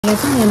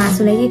यो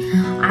मासुलाई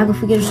आगो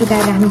फुकेर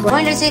सुकाएर राख्नु पर्छ।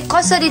 मैले चाहिँ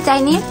कसरी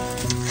चाहिने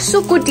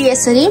सुकुटी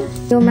यसरी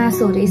यो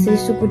मासुहरु यसरी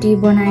सुकुटी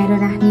बनाएर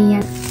राख्ने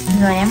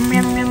रम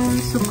रम रम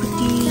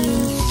सुकुटी।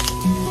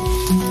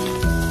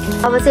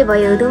 अब चाहिँ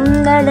भयो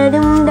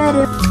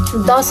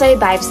दसैँ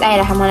भाइब्स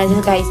आइरहेको मलाई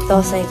चाहिँ गाइस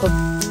दसैँको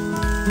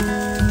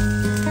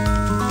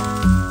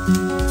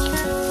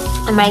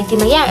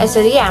माइतीमा क्या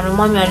यसरी हाम्रो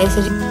मम्मीहरूले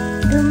यसरी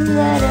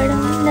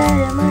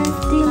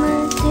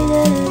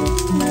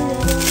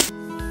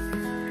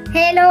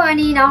हेलो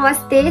अनि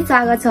नमस्ते,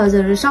 स्वागत छ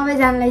हजुरहरु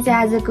सबैजनालाई चाहिँ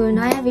आजको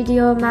नयाँ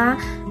भिडियोमा।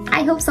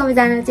 आई होप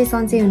सबैजना चाहिँ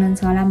सन्चै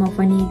हुनुहुन्छ होला। म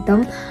पनि एकदम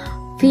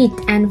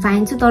फिट एन्ड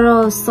फाइन छु। तर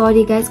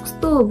सरी गाइस,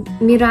 कस्तो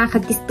मेरो आँखा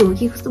त्यस्तो हो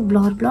कि कस्तो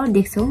ब्लर ब्लर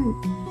देख्छौ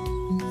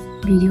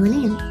भिडियो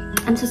नि।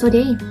 आइम सो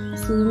सरी है।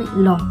 सुन्नु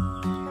ल,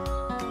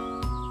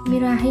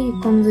 मेरो आँखै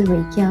कमजोर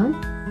भयो क्या हो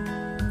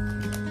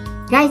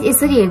गाइस।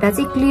 यसरी हेर्दा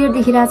चाहिँ क्लियर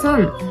देखिरहेछ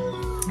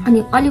अनि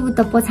अलिक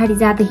उता पछाडि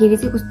जाँदाखेरि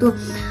चाहिँ कस्तो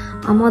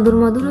मधुर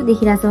मधुरो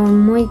देखिरहेछ।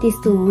 मै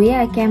त्यस्तो हो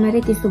या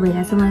क्यामेरै त्यस्तो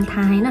भइरहेछ मलाई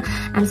थाहा छैन।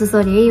 आइम सो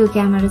सरी है। यो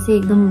क्यामेरा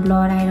चाहिँ एकदम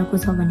ब्लर आइरहेको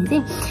छ भने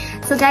चाहिँ।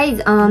 सो गाइज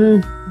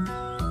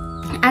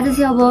आज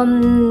चाहिँ अब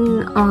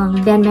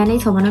बिहान बिहानै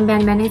छ भनौँ,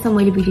 बिहान बिहानै छ।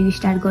 मैले भिडियो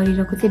स्टार्ट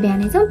गरिरहेको चाहिँ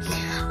बिहानै छ।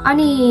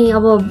 अनि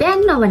अब बिहान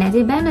नभने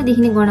चाहिँ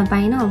बिहानदेखि नै गर्न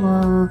पाइनँ। अब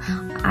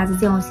आज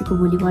चाहिँ औँसीको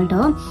भोलिपल्ट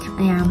हो।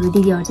 अनि हाम्रो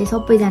दिदीहरू चाहिँ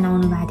सबैजना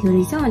आउनु भएको थियो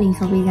रहेछ। अनि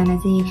सबैजना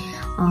चाहिँ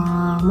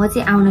म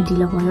चाहिँ आउन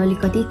ढिलो भयो,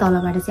 अलिकति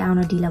तलबाट चाहिँ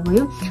आउन ढिलो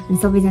भयो। अनि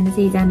सबैजना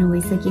चाहिँ जानु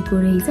भइसकेको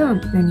रहेछ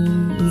अनि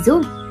हिजो।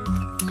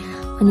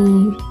 अनि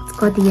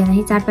कतिजना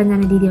चाहिँ 4-5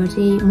 जना दिदीहरू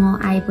चाहिँ म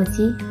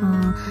आएपछि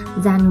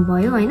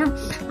जानुभयो होइन।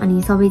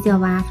 अनि सबै चाहिँ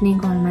अब आफ्नै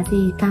घरमा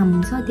चाहिँ काम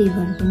हुन्छ, त्यही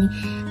भएर पनि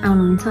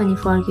आउनुहुन्छ अनि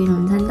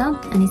फर्किनुहुन्छ नि त।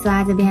 अनि सो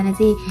आज बिहान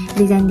चाहिँ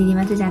 2 जना दिदी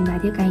मात्रै जानुभएको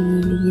थियो, काइली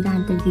दिदी र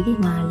आन्तर दिदी।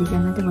 उहाँहरू 2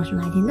 जना मात्रै बस्नु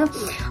भएको थियो नि त।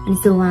 अनि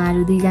सो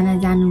उहाँहरू 2 जना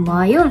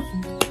जानुभयो।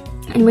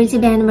 अनि मैले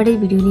चाहिँ बिहानबाटै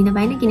भिडियो लिन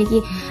पाइनँ किनकि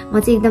म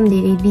चाहिँ एकदम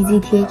धेरै बिजी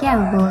थिएँ क्या।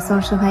 अब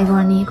सरसफाइ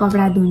गर्ने,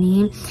 कपडा धुने,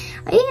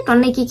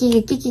 टन्नै के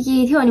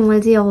थियो। अनि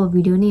मैले चाहिँ अब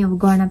भिडियो नै अब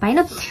गर्न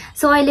पाइनँ।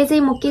 सो अहिले चाहिँ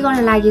म के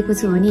गर्न लागेको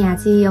छु भने यहाँ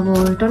चाहिँ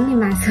अब टन्नै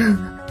मासु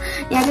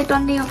यहाँ चाहिँ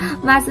टन्नै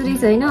मासु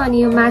रहेछ होइन। अनि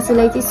यो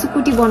मासुलाई चाहिँ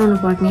सुकुटी बनाउनु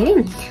पर्ने अरे।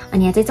 अनि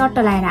यहाँ चाहिँ चट्ट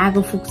लगाएर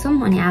आगो फुक्छौँ।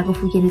 अनि आगो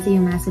फुकेर चाहिँ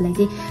यो मासुलाई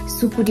चाहिँ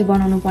सुकुटी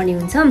बनाउनु पर्ने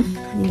हुन्छ।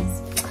 अनि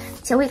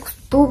छेउ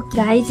कस्तो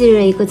गाई चाहिँ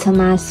रहेको छ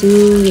मासु,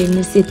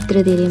 हेर्नुहोस्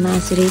यत्रो धेरै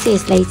मासु रहेछ।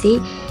 यसलाई चाहिँ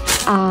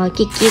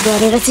के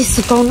गरेर चाहिँ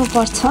सुकाउनु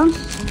पर्छ,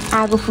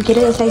 आगो फुकेर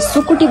यसलाई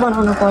सुकुटी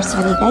बनाउनु पर्छ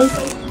अरे गाई,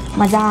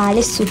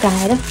 मजाले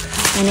सुकाएर।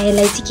 अनि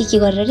यसलाई चाहिँ के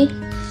गरेर अरे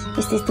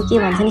यस्तो यस्तो के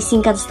भन्छ नि,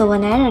 सिन्का जस्तो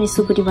बनाएर अनि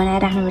सुकुटी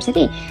बनाएर राख्नुपर्छ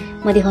कि।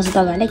 म देखाउँछु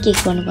तपाईँहरूलाई के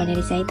गर्नुपर्ने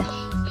रहेछ है त।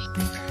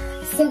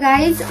 सो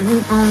गाइज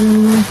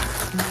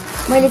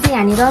मैले चाहिँ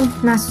यहाँनिर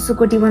मासु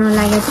सुकुटी बनाउन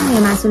लागेको छु।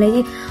 यो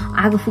मासुलाई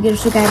आगो फुकेर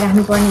सुकाएर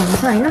राख्नुपर्ने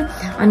हुन्छ होइन।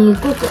 अनि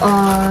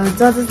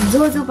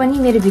जो पनि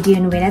मेरो भिडियो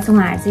हेर्नु भइरहेको छ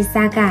उहाँहरू चाहिँ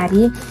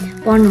शाकाहारी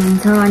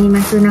पर्नुहुन्छ अनि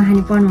मासु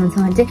नखाने पर्नुहुन्छ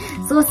भने चाहिँ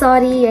सो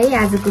सरी है।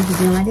 आजको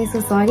भिडियोमा चाहिँ सो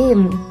सरी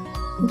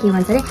के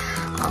भन्छ अरे।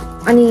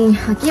 अनि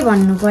के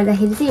भन्नु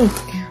पर्दाखेरि चाहिँ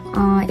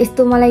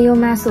यस्तो मलाई यो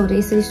मासुहरू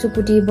यसरी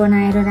सुकुटी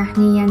बनाएर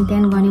राख्ने यान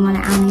त्यान गर्ने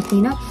मलाई आउने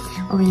थिएन।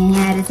 अब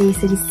यहाँ आएर चाहिँ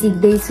यसरी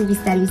सिक्दैछु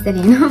बिस्तारै बिस्तारै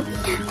होइन।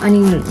 अनि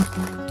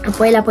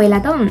पहिला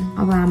त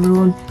अब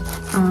हाम्रो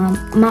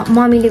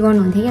मम्मीले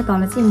गर्नुहुन्थ्यो क्या,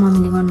 तल चाहिँ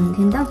मम्मीले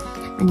गर्नुहुन्थ्यो नि त।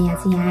 अनि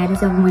यहाँ आएर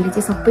चाहिँ अब मैले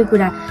चाहिँ सबै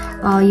कुरा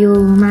यो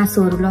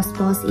मासुहरू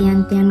लसपस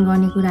यान त्यान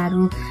गर्ने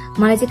कुराहरू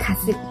मलाई चाहिँ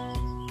खासै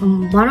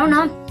भनौँ न,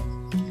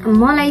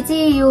 मलाई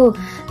चाहिँ यो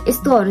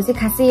यस्तोहरू चाहिँ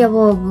खासै अब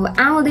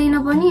आउँदैन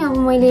पनि। अब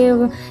मैले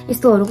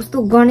यस्तोहरू कस्तो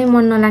गर्नै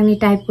मन नलाग्ने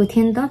टाइपको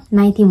थियो नि त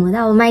माइती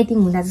हुँदा। अब माइती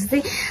हुँदा जस्तै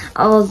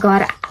अब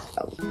घर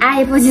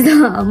आएपछि त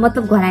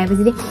मतलब घर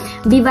आएपछि चाहिँ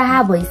विवाह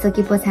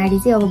भइसके पछाडि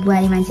चाहिँ अब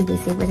बुहारी मान्छे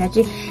भइसके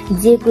पछाडि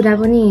चाहिँ जे कुरा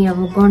पनि अब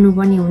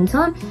गर्नुपर्ने हुन्छ,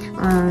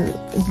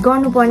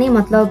 गर्नुपर्ने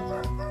मतलब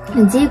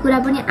जे कुरा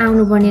पनि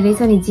आउनुपर्ने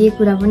रहेछ। अनि जे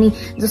कुरा पनि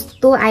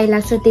जस्तो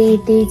आइलाग्छ त्यही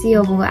चाहिँ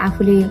अब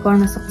आफूले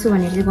गर्न सक्छु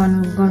भनेर चाहिँ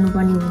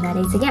गर्नुपर्ने हुँदो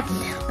रहेछ क्या।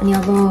 अनि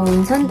अब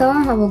हुन्छ नि त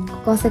अब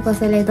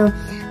कसैलाई त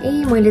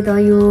मैले त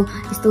यो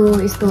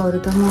यस्तोहरू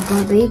त म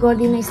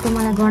गर्दिनँ, यस्तो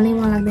मलाई गर्नै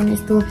मन लाग्दैन,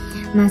 यस्तो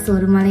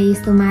मासुहरू मलाई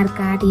यस्तो मार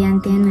काट यान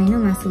त्यान होइन,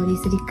 मासुहरू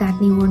यसरी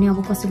काट्ने ओर्ने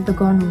अब कसैले त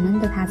गर्नुहुन्न नि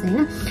त, थाहा छैन।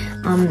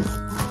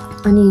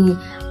 अनि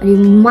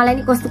मलाई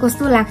नि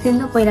कस्तो लाग्थ्यो नि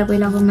त पहिला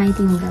अब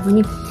माइती हुँदा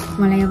पनि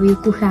मलाई अब यो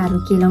कुखुराहरू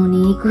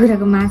केलाउने,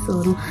 कुखुराको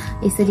मासुहरू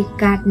यसरी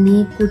काट्ने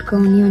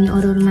कुट्काउने अनि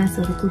अरू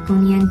मासुहरू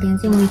कुट्काउने यान त्यान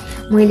चाहिँ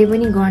मैले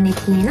पनि गर्ने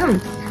थिएन।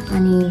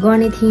 अनि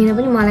गर्ने थिएन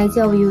पनि मलाई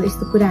चाहिँ अब यो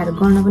यस्तो कुराहरू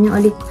गर्न पनि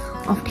अलिक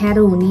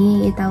अप्ठ्यारो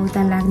हुने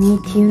यताउता लाग्ने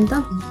थियो नि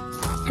त,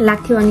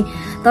 लाग्थ्यो। अनि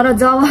तर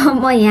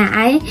जब म यहाँ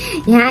आएँ,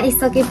 यहाँ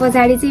आइसके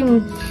पछाडि चाहिँ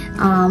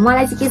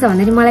मलाई चाहिँ के छ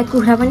भन्दाखेरि मलाई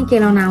कुखुरा पनि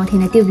केलाउन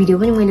आउँथेन। त्यो भिडियो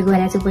पनि मैले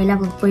गरेको छु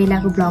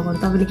पहिलाको ब्लगहरू।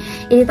 तपाईँले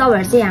यदि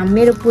तपाईँहरू चाहिँ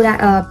मेरो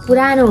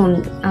पुरानो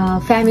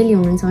फ्यामिली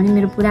हुनुहुन्छ भने,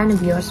 मेरो पुरानो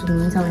भ्युअर्स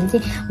हुनुहुन्छ भने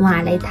चाहिँ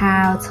उहाँहरूलाई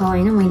थाहा छ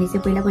होइन। मैले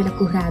चाहिँ पहिला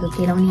कुखुराहरू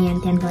केलाउने यान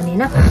त्यान गर्ने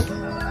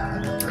होइन।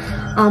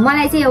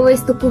 मलाई चाहिँ अब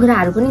यस्तो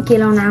कुखुराहरू पनि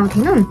केलाउन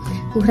आउँथेन।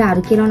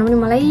 कुखुराहरू केलाउन पनि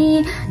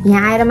मलाई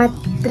यहाँ आएर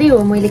मात्रै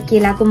हो मैले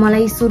केलाएको।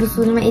 मलाई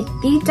सुरुमा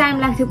यति टाइम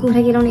लाग्थ्यो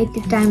कुखुरा केलाउन, यति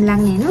टाइम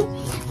लाग्ने होइन।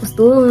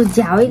 कस्तो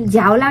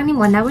झ्याउ लाग्ने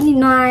भन्दा पनि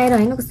नआएर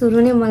होइन कस्तो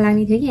रुनै मन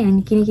लाग्ने थियो कि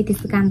अनि किनकि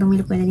त्यस्तो काम त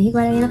मैले पहिलादेखि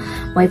गरेको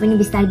थिएन भए पनि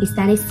बिस्तारै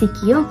बिस्तारै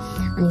सिकियो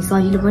अनि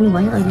सजिलो पनि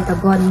भयो अहिले त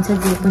गरिन्छ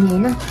जे पनि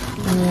होइन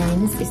अनि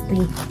हेर्नुहोस्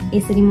यस्तै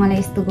यसरी मलाई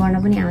यस्तो गर्न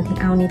पनि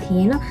आउने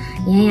थिएन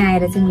यहीँ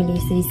आएर चाहिँ मैले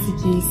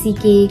यसरी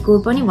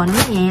सिकेको पनि भनौँ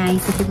न यहाँ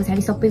आइसके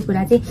पछाडि सबै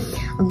कुरा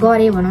चाहिँ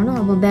गरेँ भनौँ न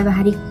अब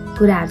व्यावहारिक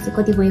कुराहरू चाहिँ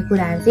कतिपय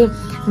कुराहरू चाहिँ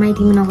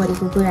माइतीमा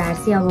नगरेको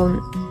कुराहरू चाहिँ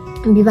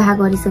अब विवाह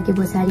गरिसके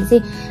पछाडि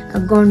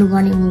चाहिँ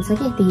गर्नुपर्ने हुन्छ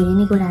कि धेरै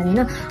नै कुराहरू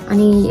होइन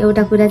अनि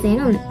एउटा कुरा चाहिँ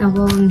होइन अब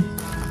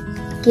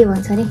के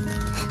भन्छ अरे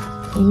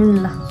हेर्नु न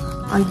ल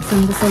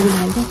अहिलेसम्म त सजिलो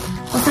भयो क्या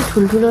कस्तो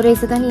ठुल्ठुलो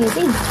रहेछ त नि यो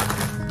चाहिँ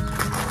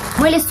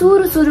मैले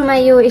सुरुमा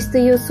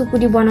यो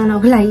सुकुटी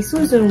बनाउनको लागि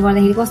सुरु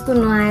गर्दाखेरि कस्तो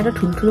नआएर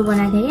ठुल्ठुलो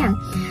बनाएको थिएँ क्या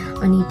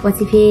अनि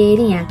पछि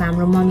फेरि यहाँको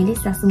हाम्रो मम्मीले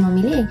सासू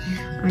मम्मीले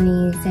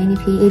अनि चाहिँ नि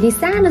फेरि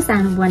सानो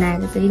सानो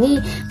बनाएर चाहिँ नि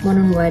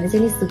बनाउनु भएर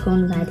चाहिँ नि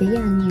सुकाउनु भएको थियो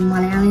क्या अनि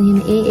मलाई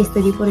आउँदैन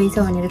यसरी पो रहेछ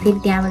भनेर फेरि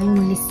त्यहाँबाट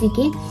मैले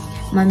सिकेँ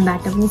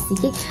मम्मीबाट पनि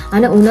सिकेँ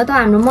होइन हुन त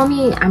हाम्रो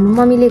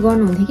मम्मीले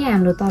गर्नुहुन्थ्यो क्या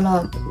हाम्रो तल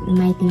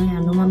माइतीमा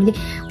हाम्रो मम्मीले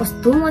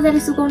कस्तो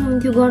मजाले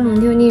सुकाउनुहुन्थ्यो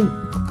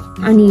गर्नुहुन्थ्यो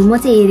अनि म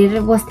चाहिँ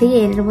हेरेर बस्थेँ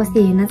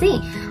हेर्न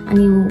चाहिँ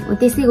अनि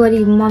त्यसै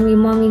गरी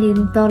मम्मीले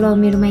तल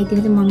मेरो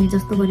माइतीले चाहिँ मम्मीले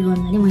जस्तो गरी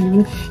गर्नु भने मैले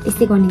पनि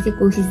त्यस्तै गर्ने चाहिँ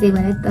कोसिस चाहिँ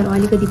गरेँ तर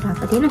अलिकति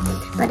भएको थिएन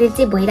तर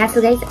चाहिँ भइरहेको छ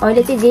गाइस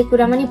अहिले चाहिँ जे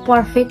कुरामा नि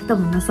पर्फेक्ट त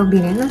भन्न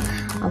सक्दिनँ होइन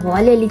अब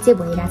अलिअलि चाहिँ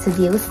भइरहेको छ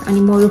जे होस् अनि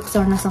म रुख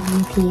चढ्न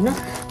सक्ने थिएन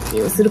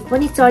त्यो रुख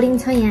पनि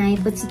चढिन्छ यहाँ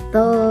आएपछि त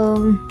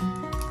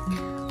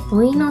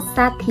होइन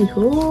साथी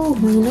हो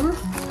होइन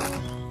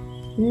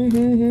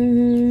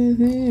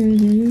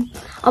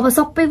अब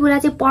सबै कुरा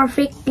चाहिँ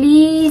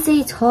पर्फेक्टली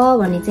चाहिँ छ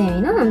भने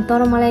चाहिँ होइन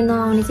तर मलाई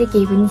नआउने चाहिँ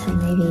केही पनि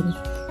छैन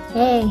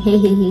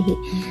फेरि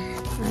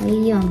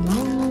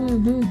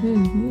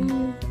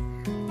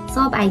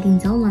सब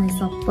आइदिन्छ हौ मलाई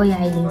सबै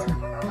आइदिन्छ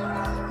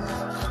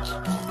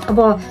अब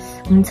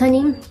हुन्छ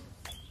नि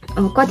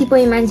अब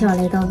कतिपय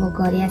मान्छेहरूलाई त अब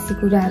घरियासी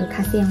कुराहरू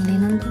खासै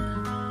आउँदैन नि त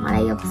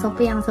मलाई अब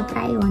सबै आउँछ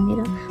प्रायः भनेर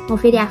म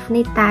फेरि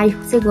आफ्नै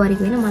तारिफ चाहिँ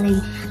गरेको होइन मलाई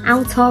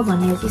आउँछ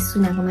भनेर चाहिँ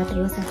सुनाएको मात्रै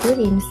हो साथीहरू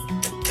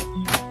हेर्नुहोस्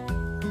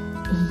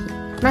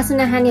मासु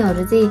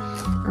नखानेहरू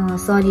चाहिँ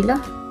सरी ल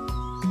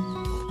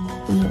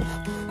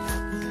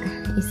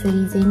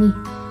यसरी चाहिँ नि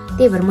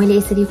त्यही भएर मैले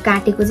यसरी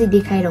काटेको चाहिँ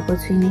देखाइरहेको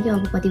छुइनँ कि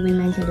अब कतिपय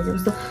मान्छेहरूले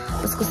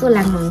चाहिँ कस्तो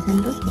लाग्नुहुन्छ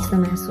नि त यस्तो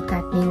मासु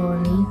काट्ने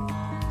गर्ने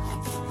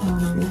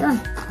बनाउने त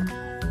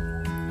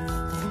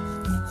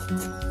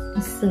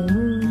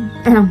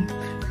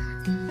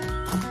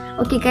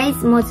ओके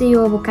गाइज म चाहिँ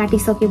यो अब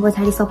काटिसके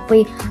पछाडि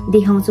सबै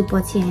देखाउँछु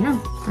पछि होइन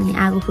अनि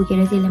आगो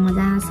फुकेर चाहिँ यसलाई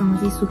मजासँग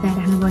चाहिँ सुकाएर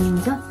राख्नुपर्ने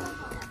हुन्छ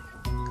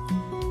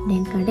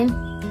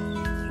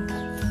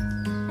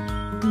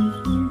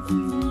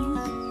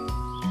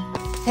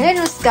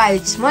हेर्नुहोस्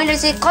गाइज मैले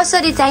चाहिँ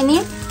कसरी चाहिँ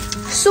नि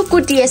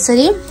सुकुटी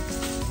यसरी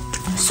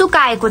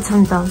सुकाएको छ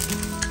नि त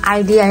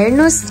आइडिया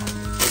हेर्नुहोस्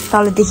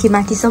तलदेखि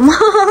माथिसम्म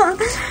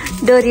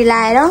डोरी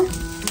लाएर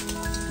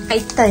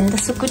त होइन त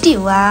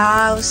सुकुटी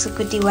वाउ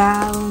सुकुटी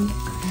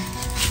वाउ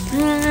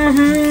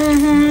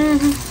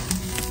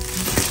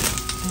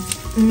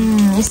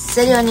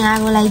यसरी अनि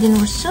आगो लगाइदिनु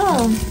पर्छ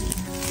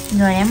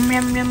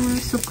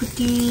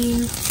सुकुटी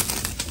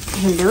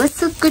हेलो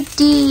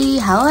सुकुटी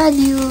हाउ आर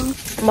यु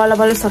बल्ल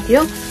बल्ल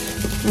सक्यो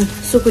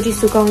सुकुटी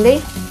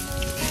सुकाउँदै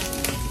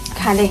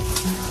खाँदै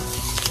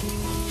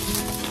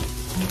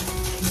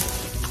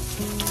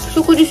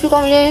सुकुटी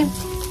सुकाउँदै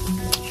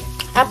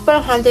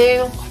एप्पल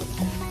खाँदै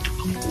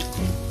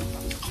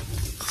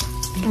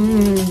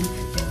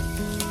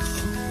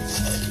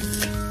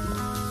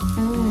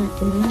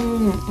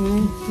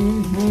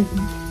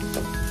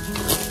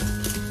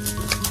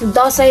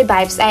दसैँ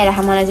भाइब्स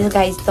आइरह मलाई चाहिँ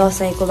गाइस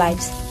दसैँको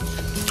भाइब्स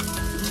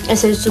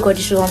यसरी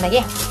सुकुटी सुकाउँदा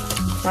क्या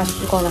मासु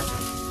सुकाउँदा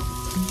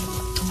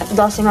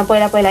दसैँमा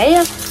पहिला है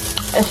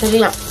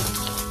यसरी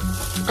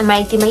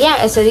माइतीमा क्या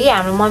यसरी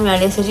हाम्रो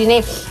मम्मीहरूले यसरी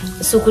नै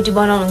सुकुटी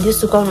बनाउनुहुन्थ्यो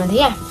सुकाउनुहुन्थ्यो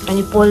क्या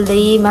अनि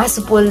पोल्दै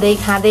मासु पोल्दै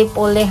खाँदै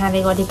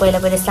गर्थ्यो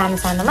पहिला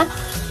सानोमा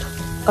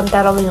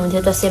कम्ता रमाइलो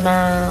हुन्थ्यो दसैँमा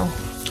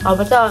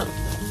अब त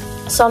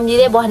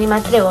सम्झिँदै बस्ने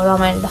मात्रै हो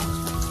रमाइलो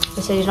त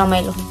यसरी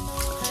रमाइलो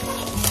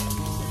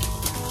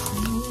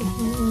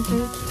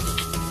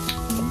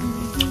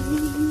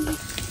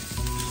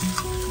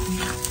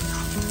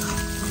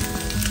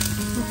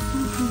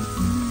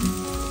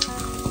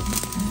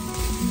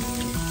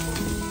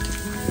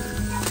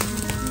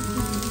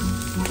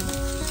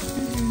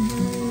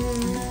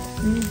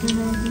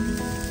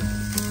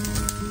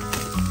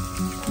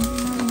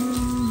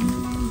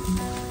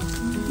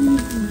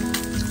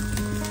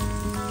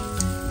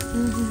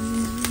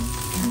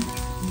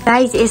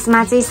गाइस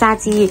यसमा चाहिँ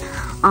साँची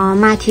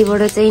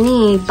माथिबाट चाहिँ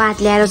नि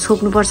पात ल्याएर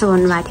छोप्नुपर्छ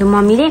भन्नुभएको थियो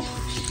मम्मीले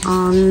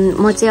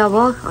म चाहिँ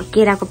अब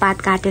केराको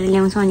पात काटेर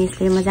ल्याउँछु अनि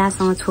यसले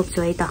मजासँग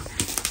छोप्छु है त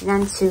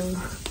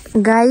जान्छु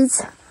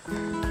गाइस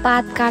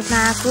पात काट्न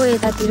आएको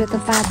यतातिर त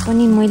पात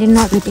पनि मैले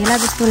नभेटेला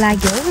जस्तो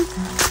लाग्यो हो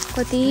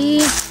कति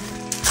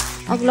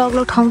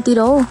अग्लो ठाउँतिर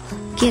हो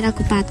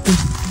केराको पातको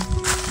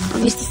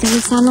अब यस्तै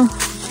सानो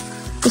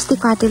यस्तै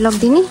काटेर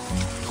लगिदिने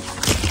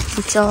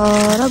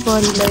चरा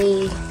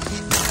बढीलाई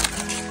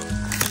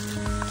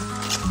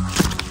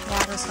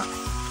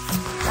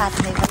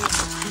साथीले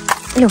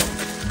पनि लो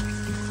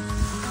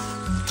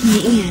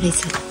यहाँ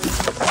रहेछ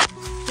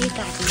के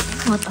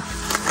काट्नु हो त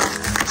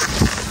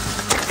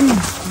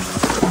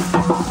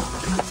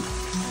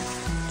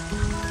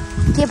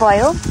के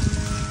भयो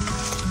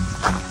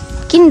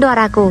किन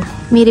डराको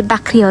मेरो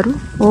बाख्रीहरू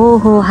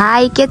ओहो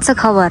हाई के छ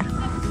खबर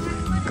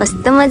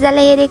कस्तो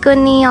मजाले हेरेको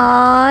नि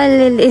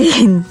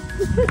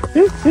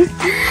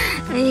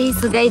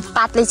सुगाई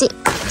पातले चाहिँ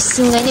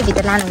सिँगै नै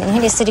भित्र लानु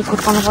हुँदैन यसरी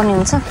खुट्काउनु पर्ने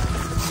हुन्छ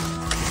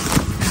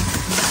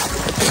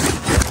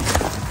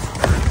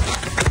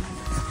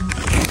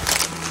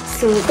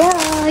सो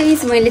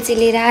गाइस मैले चाहिँ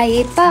लिएर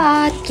आएँ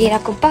पात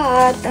केराको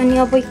पात अनि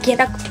अब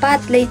केराको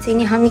पातलाई चाहिँ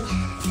नि हामी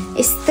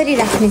यसरी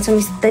राख्नेछौँ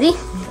यसरी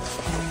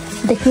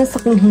देख्न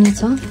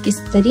सक्नुहुनेछ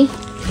यसरी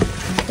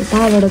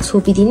यताबाट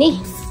छोपिदिने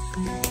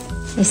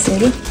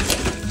यसरी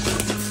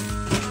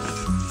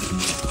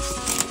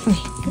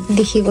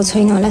देखेको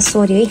छैन होला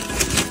सरी है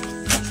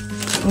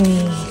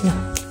ल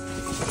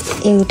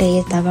एउटा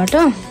यताबाट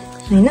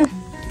हैन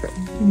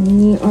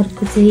अनि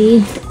अर्को चाहिँ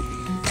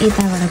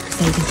यताबाट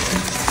खुसाइदिउँ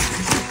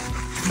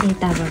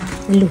यताबाट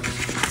लु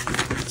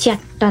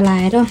च्याट्ट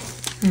लाएर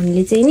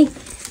हामीले चाहिँ नि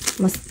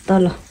मस्त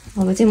ल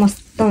अब चाहिँ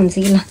मस्त हुन्छ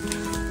कि ल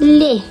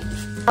ले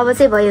अब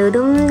चाहिँ भयो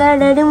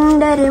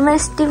दुमदार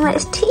मस्टी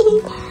मस्टी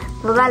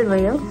बबाल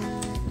भयो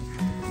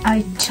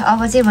अच्छा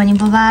अब चाहिँ भने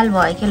बबाल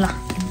भयो कि ल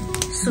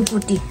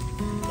सुकुटी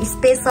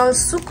स्पेशल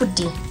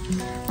सुकुटी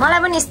मलाई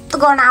पनि यस्तो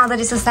गर्न आउँदो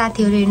रहेछ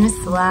साथीहरू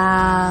हेर्नुहोस् वा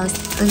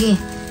यस्तो के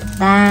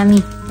दामी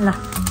ल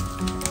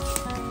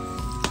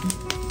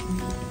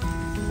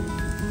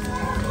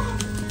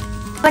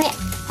पनि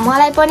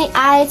मलाई पनि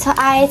आएछ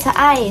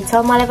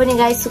मलाई पनि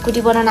गाई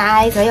सुकुटी बनाउन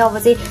आएछ है अब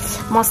चाहिँ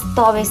मस्त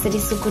अब यसरी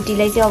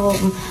सुकुटीलाई चाहिँ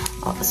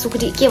अब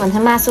सुकुटी के भन्छ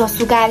मासु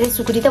सुकाएर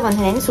सुकुटी त भन्छ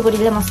हैन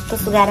सुकुटीलाई मस्त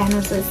सुकाएर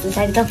राख्नुपर्छ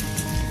पछाडि त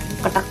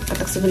कटक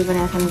कटक सुकुटी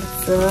बनाएर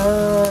खानुपर्छ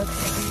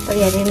तर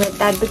यहाँ मेरो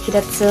दाँत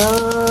दुखिरहेको छ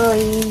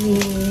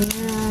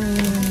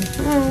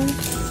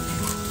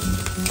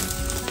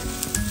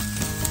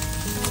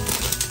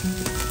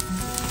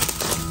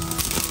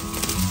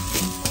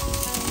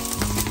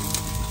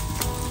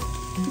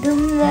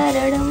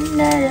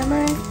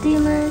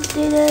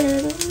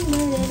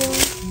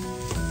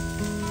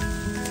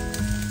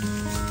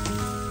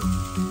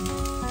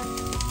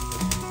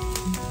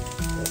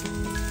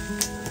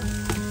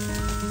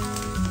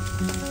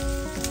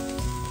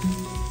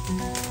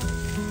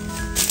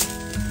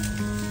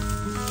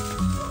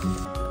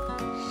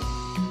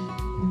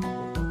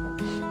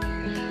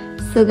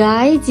सो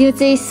गाइस यो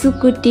चाहिँ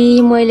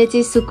सुकुटी मैले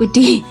चाहिँ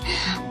सुकुटी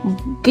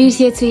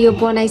बिर्सेछु यो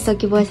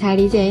बनाइसके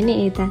पछाडि चाहिँ हैन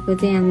यताको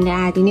चाहिँ हामीले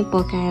आधी नै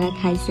पकाएर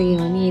खाइसक्यो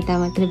भने यता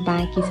मात्रै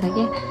बाँकी छ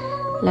क्या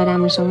ल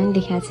राम्रोसँग पनि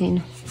देखाएको छैन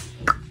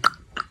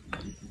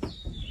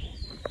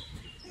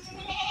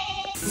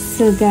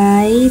सो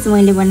गाइस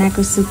मैले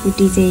बनाएको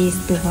सुकुटी चाहिँ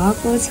यस्तो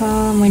भएको छ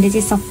मैले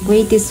चाहिँ सबै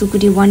त्यो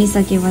सुकुटी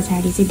बनिसके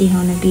पछाडि चाहिँ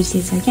देखाउन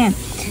बिर्सेछु क्या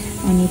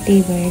अनि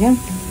त्यही भएर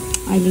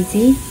अहिले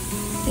चाहिँ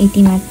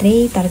यति मात्रै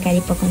तरकारी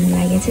पकाउन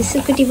लागेको छु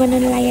सुकुटी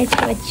बनाउन लागेको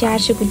छु 4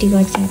 सुकुटी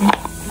गर्छ अरे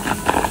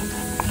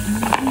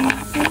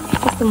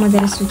कस्तो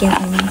मजाले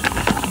सुकेको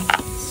छ